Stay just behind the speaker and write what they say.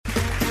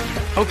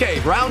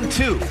Okay, round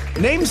two.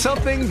 Name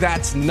something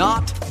that's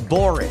not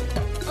boring.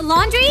 A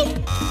laundry?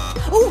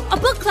 Ooh, a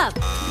book club.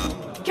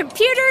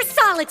 Computer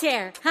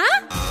solitaire,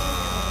 huh?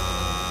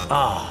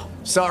 Ah,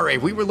 sorry,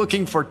 we were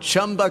looking for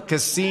Chumba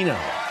Casino.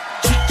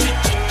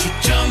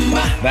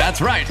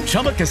 That's right,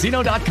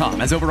 ChumbaCasino.com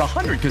has over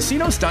 100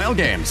 casino-style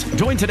games.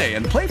 Join today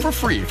and play for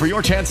free for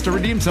your chance to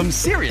redeem some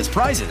serious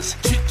prizes.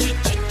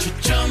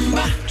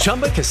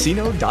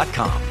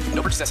 ChumbaCasino.com.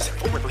 No purchase necessary.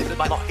 Void where prohibited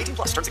by law. 18+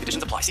 terms and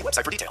conditions apply. See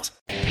website for details.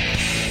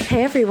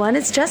 Hey everyone,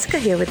 it's Jessica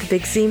here with the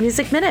Big Z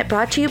Music Minute,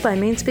 brought to you by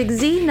Maine's Big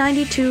Z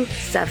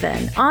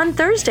 92.7. On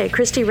Thursday,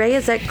 Christy Ray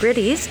is at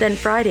Gritty's. Then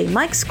Friday,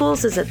 Mike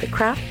Schools is at the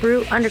Craft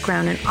Brew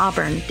Underground in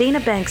Auburn.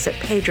 Dana Banks at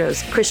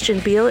Pedro's. Christian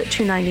Beal at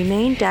 290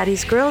 Main.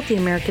 Daddy's Grill at the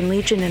American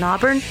Legion in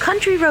Auburn.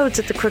 Country Roads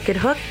at the Crooked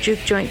Hook. Juke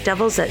Joint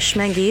Devils at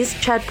Schmenge's.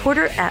 Chad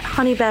Porter at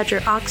Honey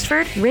Badger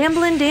Oxford.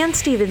 Ramblin' Dan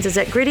Stevens is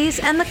at Gritty's.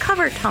 And the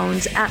Cover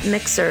Tones at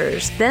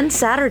Mixers. Then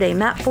Saturday,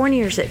 Matt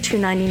Fournier's at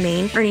 290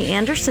 Main. Ernie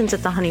Anderson's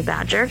at the Honey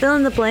Badger. Fill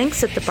in the blanks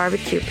at the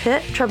Barbecue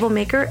Pit.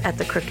 Troublemaker at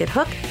the Crooked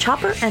Hook.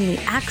 Chopper and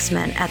the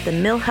Axemen at the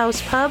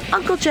Millhouse Pub.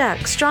 Uncle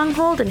Jack,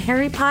 Stronghold, and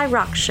Harry Pie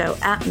Rock Show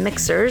at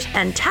Mixers.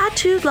 And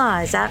Tattooed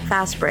Lies at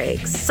Fast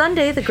Breaks.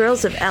 Sunday, the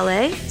Girls of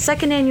LA.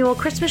 Second annual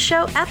Christmas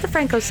show at the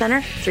Franco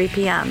Center, 3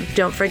 p.m.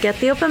 Don't forget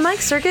the open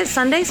mic circuit.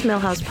 Sundays,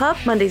 Millhouse Pub.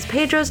 Mondays,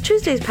 Pedro's.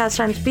 Tuesdays,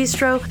 Pastimes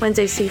Bistro.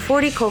 Wednesdays,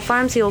 C40, Cole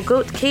Farms, The Old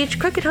Goat Cage,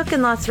 Crooked Hook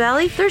in Lost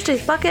Valley.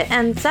 Thursdays, Bucket.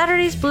 And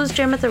Saturdays, Blues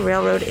Jam at the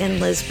Railroad in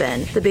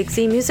Lisbon. The Big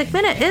Z Music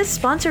Minute is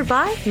sponsored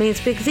by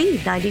Maine's Big Z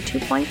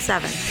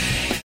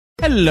 92.7.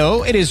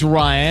 Hello, it is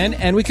Ryan,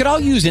 and we could all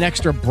use an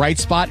extra bright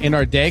spot in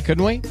our day,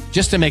 couldn't we?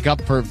 Just to make up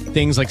for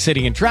things like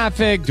sitting in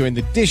traffic, doing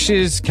the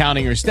dishes,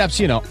 counting your steps,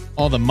 you know,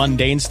 all the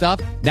mundane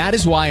stuff. That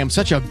is why I'm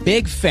such a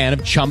big fan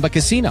of Chumba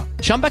Casino.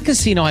 Chumba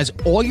Casino has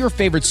all your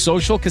favorite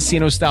social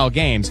casino-style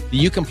games that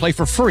you can play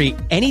for free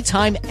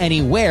anytime,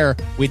 anywhere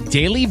with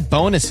daily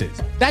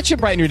bonuses. That should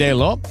brighten your day a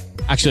little.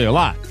 Actually, a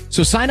lot.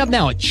 So sign up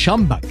now at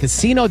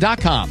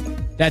ChumbaCasino.com.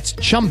 That's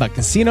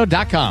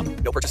ChumbaCasino.com.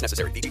 No purchase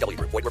necessary. VGW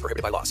Group. Void where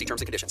prohibited by law. See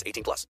terms and conditions. 18+.